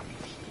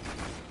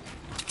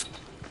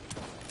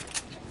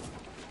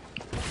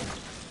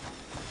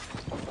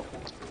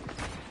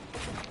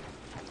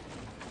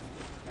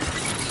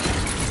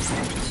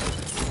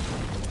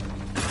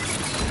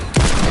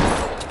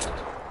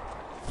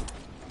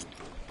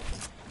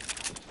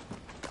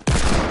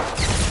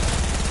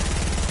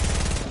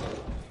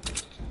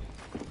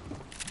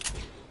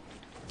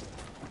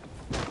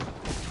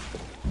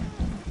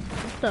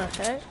 What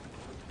the heck?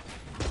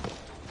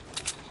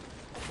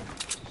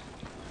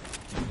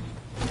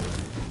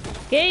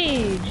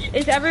 Gage,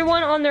 is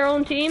everyone on their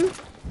own team?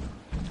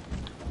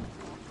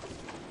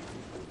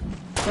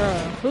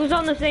 Who's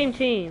on the same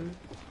team?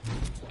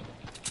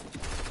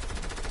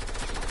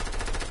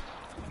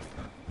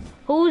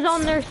 Who's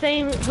on the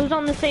same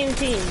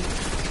team?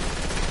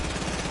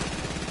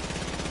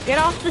 Get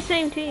off the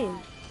same team.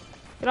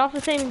 Get off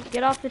the same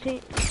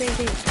team.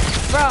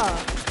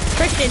 Bruh.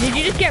 Christian, did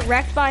you just get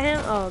wrecked by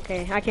him? Oh,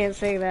 okay. I can't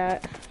say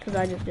that, because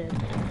I just did.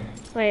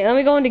 Wait, let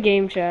me go into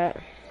game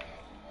chat.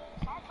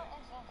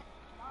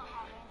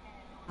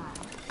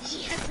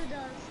 Yes, it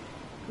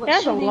does.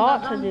 That's a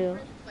lot to do.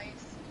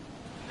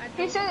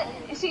 He said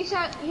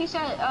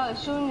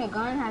shooting a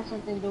gun has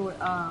something to do with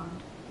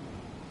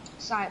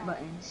side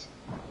buttons.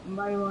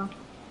 Anybody want?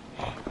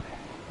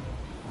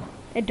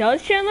 It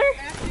does, Chandler?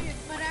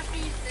 But after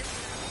you use this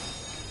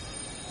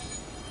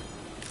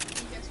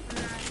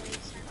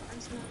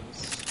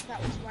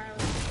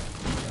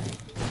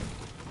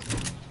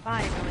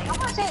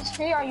What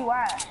XP are you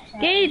at?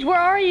 Gage, where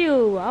are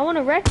you? I want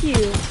to wreck you.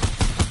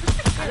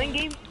 I'm in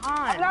game on.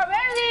 I'm not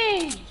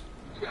ready!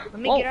 Let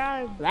me get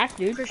out of Relax,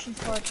 dude. Christian's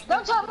part.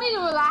 Don't tell me to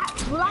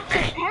relax. Relax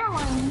your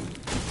heroin.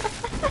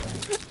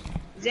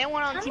 Is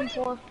anyone on team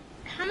 4?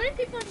 How many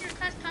people in your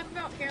class talk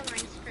about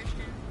hairlines,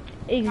 Christian?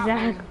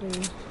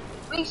 Exactly.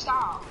 We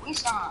stop.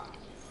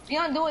 We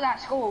don't do it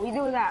at school. We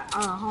do it at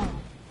home.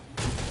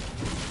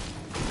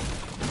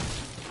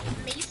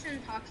 Mason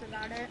talks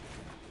about it.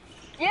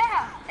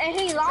 Yeah, and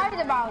he lied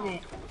about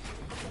it.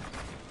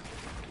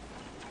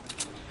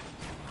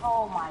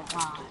 Oh my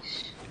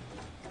gosh.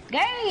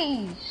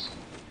 Gage!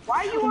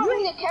 Why you want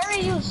me to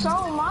carry you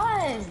so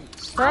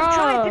much? Bro. I'm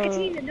trying to pick a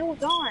team and no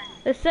one's on.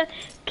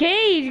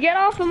 Gage, get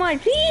off of my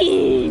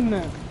team!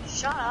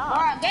 Shut up.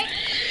 Alright,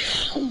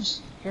 Gage.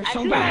 You're I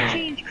so feel bad. like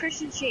changed.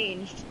 Christian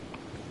changed.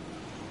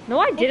 No,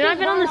 I didn't. I've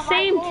been on the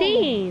same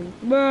team.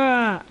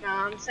 Bruh. No,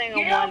 I'm saying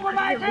Get on off one. of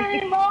my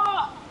team,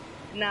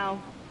 boy!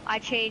 No, I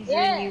changed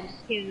Yeah. and you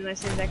came to the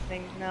same exact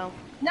thing. No.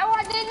 No,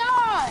 I did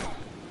not!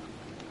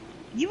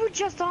 You were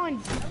just on.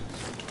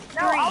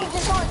 No, I was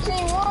just on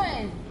team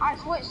 1. I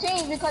switched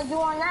teams because you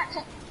were on that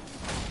team.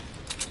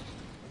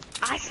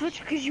 I switched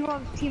because you were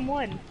on team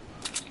 1.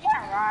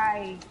 Yeah,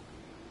 right.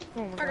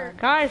 Oh my god.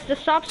 Guys,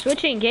 just stop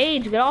switching.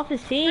 Gage, get off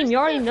his team. You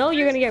already know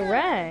you're gonna get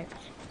wrecked.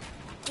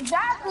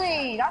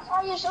 Exactly! That's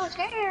why you're so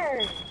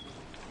scared.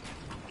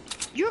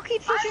 You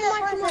keep switching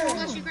I'm my the team.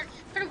 Unless you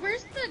but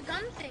where's the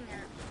gun thing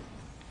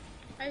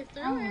at? I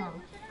threw it.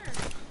 Where's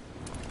it at?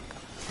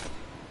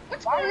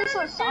 What's Why are going you so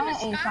on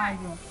silent in the sky?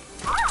 inside you?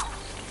 Ah!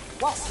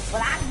 Whoa,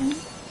 relax.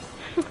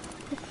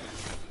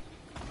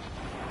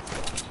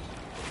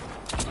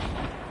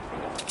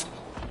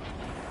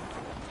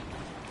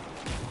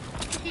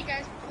 Okay,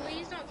 guys,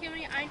 please don't kill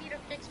me. I need to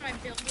fix my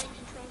building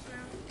controls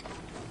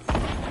now.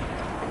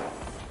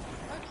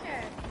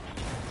 Okay.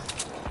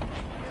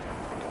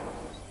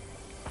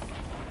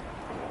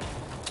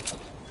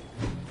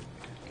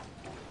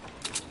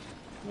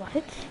 What?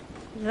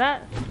 Is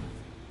that?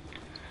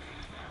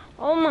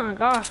 Oh my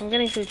gosh, I'm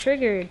getting so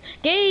triggered.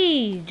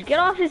 Gage, get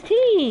off his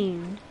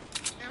team.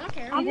 I don't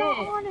care. I'm not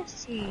did. on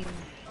his team.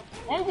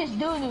 That's just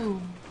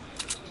doo-doo.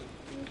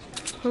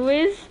 Who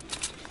is?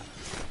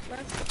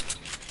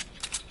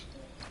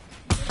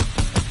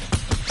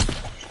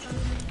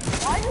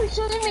 Why are you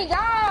shooting me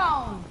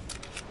down?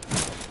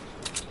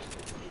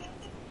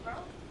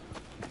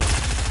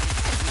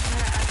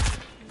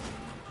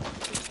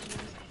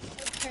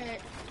 Okay.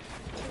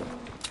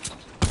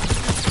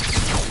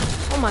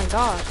 Oh my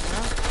gosh,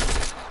 bro.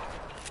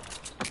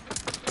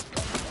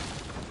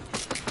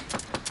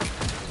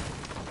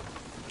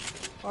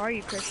 Where are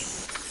you,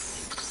 Christian?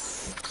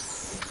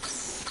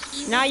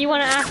 Now you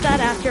want to ask that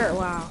after?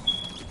 Wow.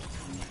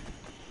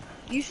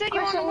 You said you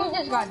Christian, wanted we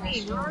to just got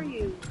me. Where are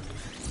you?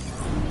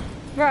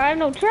 Bro, I have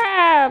no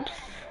traps.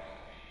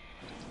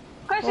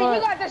 Christian, What?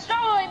 you got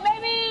destroyed,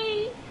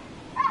 baby!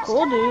 That's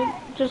Cool, dude.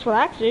 right. Just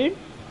relax, dude.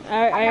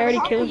 I already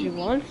How killed can you you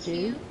once,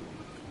 dude.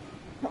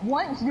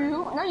 Once, dude.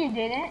 No, you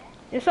didn't.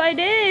 Yes, I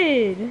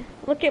did.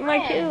 Look at my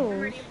When?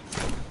 kills.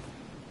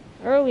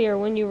 Earlier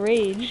when you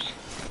raged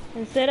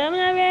and said, I'm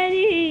not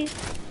ready.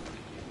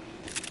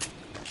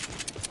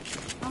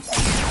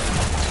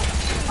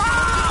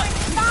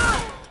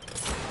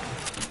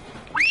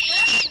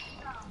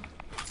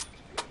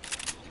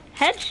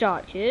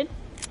 Headshot, kid.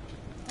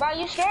 Bro,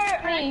 you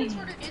scared I me. can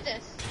sort of do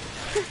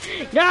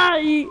this.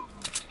 Die. Or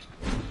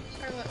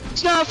look.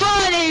 It's not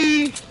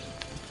funny!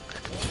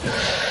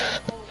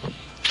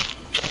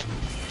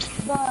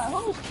 But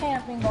who's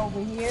camping over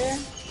here?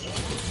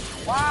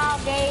 Wow,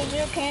 Gage,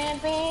 you're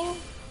camping.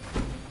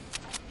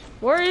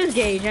 Where is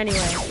Gage anyway?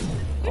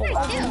 Who did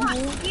I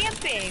kill?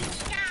 Camping!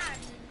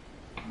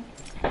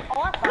 God.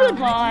 Oh, I found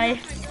Goodbye.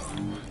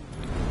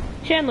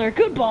 Chandler,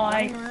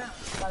 goodbye.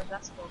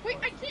 Wait,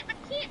 I can't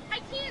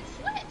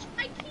switch.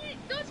 I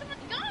can't go to my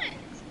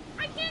guns.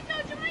 I can't go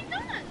to my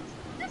guns.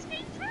 This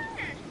game's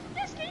trash.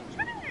 This game's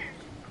trash.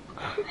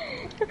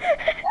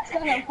 That's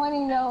kind of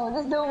funny though.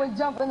 This dude was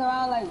jumping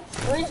around like,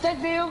 reach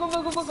that deal,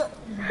 go.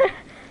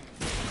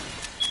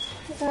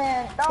 This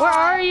man, Where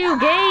are you,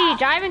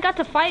 Gage? I haven't got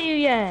to fight you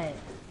yet.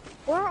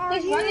 Where are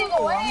He's you? running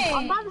away.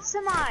 I'm by the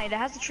semi that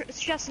has the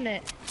chest in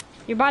it.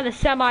 You're by the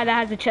semi that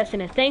has a chest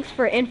in it. Thanks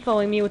for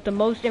infoing me with the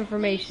most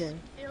information.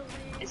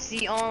 It's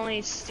the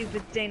only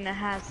stupid thing that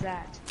has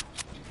that.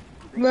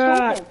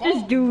 Bruh,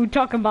 this dude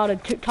talking about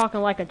talking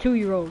like a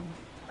 2-year-old.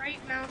 Right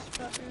mouse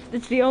button.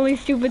 It's the only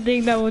stupid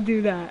thing that will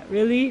do that.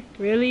 Really?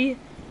 Really?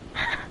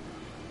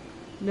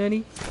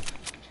 Nunny.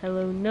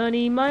 Hello,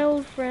 Nunny, my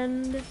old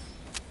friend.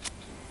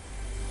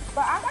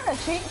 But I got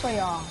a treat for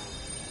y'all.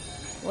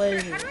 What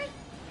is How it? do I?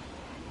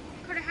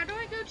 Carter, how do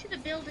I go to the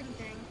building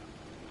thing?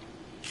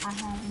 I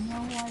have no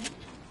idea.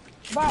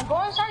 But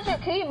go inside your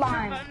key The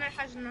bind. button that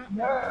has not.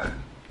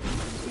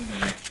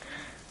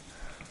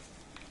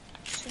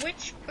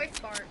 Switch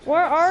quick bar.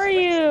 Where are Switch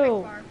you?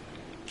 quick bar.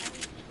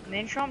 I'm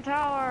in Trump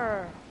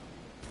Tower.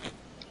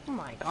 Oh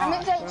my I'm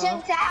in god. the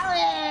gym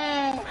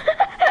tower.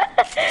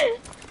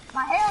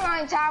 My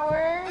hairline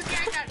tower. Okay,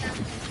 I got it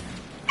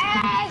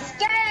now.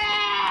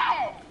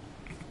 scared!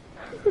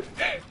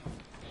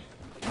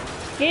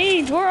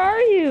 Gage, where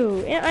are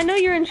you? I know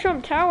you're in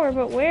Trump Tower,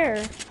 but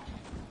where?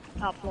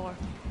 Top floor.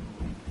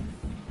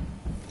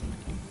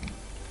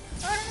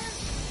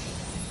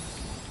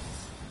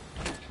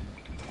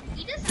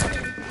 He just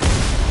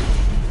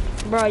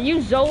Bro,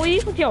 you Zoe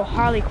with your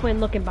Harley Quinn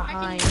looking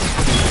behind.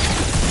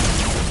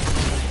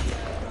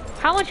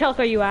 How much health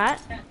are you at?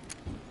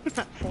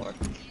 4.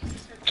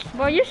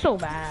 Bro, you're so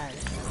bad.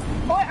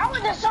 Boy, I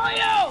want to show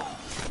you!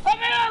 Come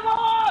here,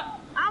 boy!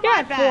 You're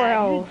at 4 You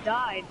health.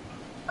 died.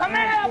 Come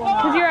here,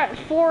 Cause boy! you're at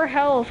 4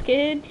 health,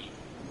 kid.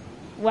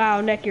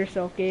 Wow, neck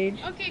yourself, Gage.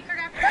 okay, Kurt,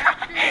 I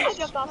after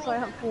jumped off so I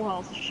have full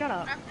health. Shut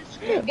up.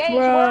 Gage, Bruh,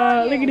 where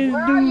are you? look at this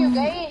Where are you, dude.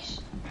 Gage?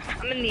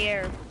 I'm in the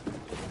air.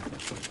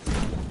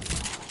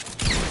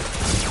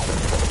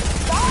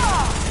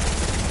 Stop!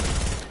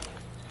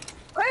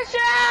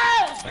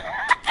 Christian!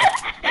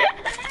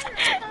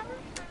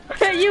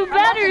 You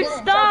better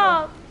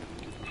stop.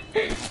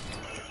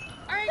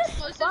 our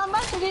explosives, I'm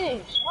about to get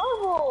in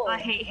trouble. I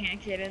hate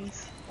hand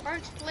kittens. our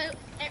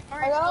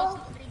Hello?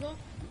 explosives legal.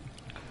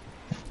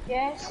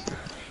 Yes.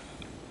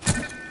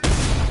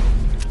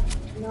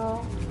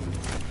 No.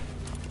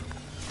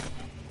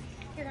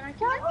 Here, then I Can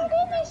can you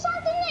give me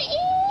something to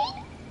eat?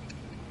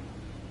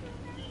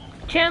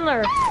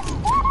 Chandler,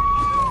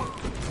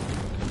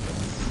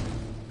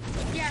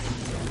 yeah.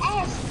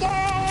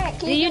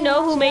 do you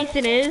know who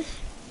Mason is?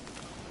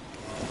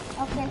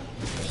 Okay.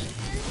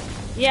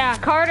 Yeah,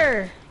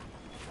 Carter.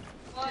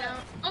 No.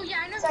 Oh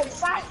yeah, I know. It's like who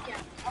side. this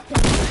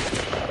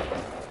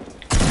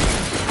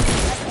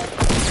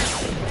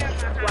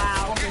is,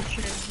 Wow.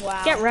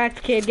 Wow. Get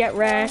wrecked, kid. Get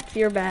wrecked.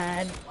 You're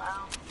bad.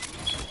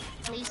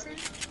 yeah. Mason.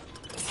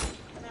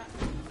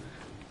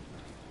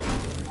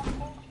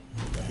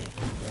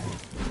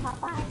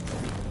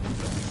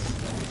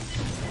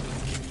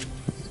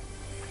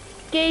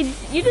 Gage,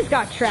 you just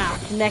got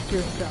trapped. Neck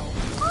yourself.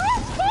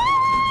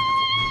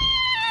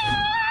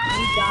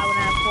 You die when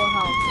I have 4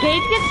 health.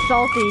 Gage gets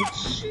salty.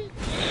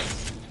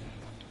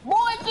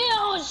 Boy,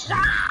 you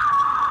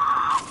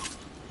stop!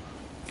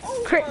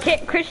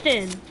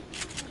 Christian.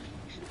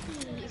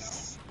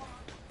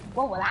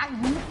 What will I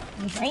do?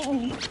 You hate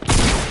me. Wait,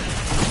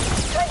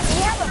 do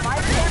you have a mic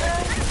camera?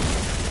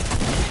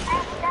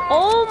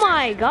 Oh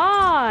my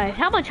god.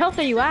 How much health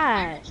are you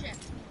at?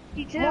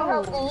 You too. More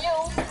help than you.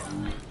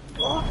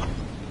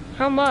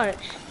 How much?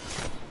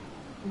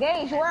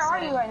 Gage, where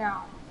are you right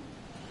now?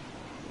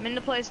 I'm in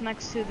the place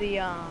next to the,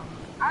 I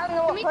don't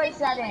know what we place take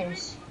that all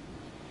is.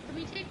 Can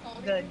we take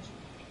all Good.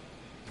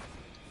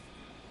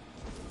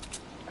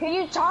 Can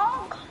you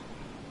talk?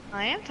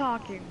 I am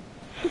talking.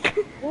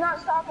 You're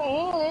not talking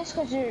English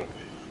because you're...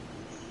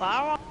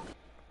 Wow.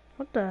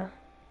 What the?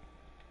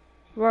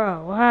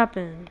 Bro, what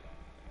happened?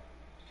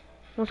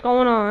 What's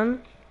going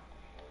on?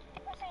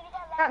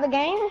 Not the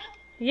game?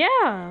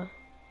 Yeah.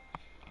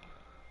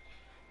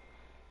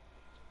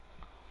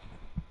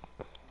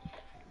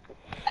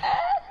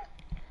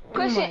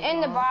 Christian, my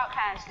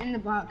in the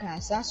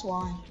broadcast, that's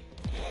why.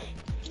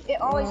 It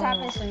always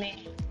happens to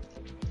me.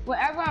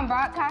 Whenever I'm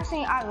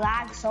broadcasting, I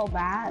lag so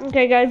bad.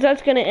 Okay, guys,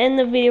 that's gonna end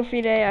the video for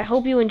today. I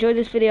hope you enjoyed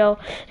this video.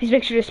 Please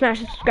make sure to smash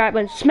the subscribe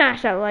button,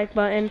 smash that like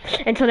button.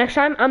 Until next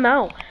time, I'm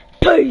out.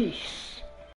 Peace.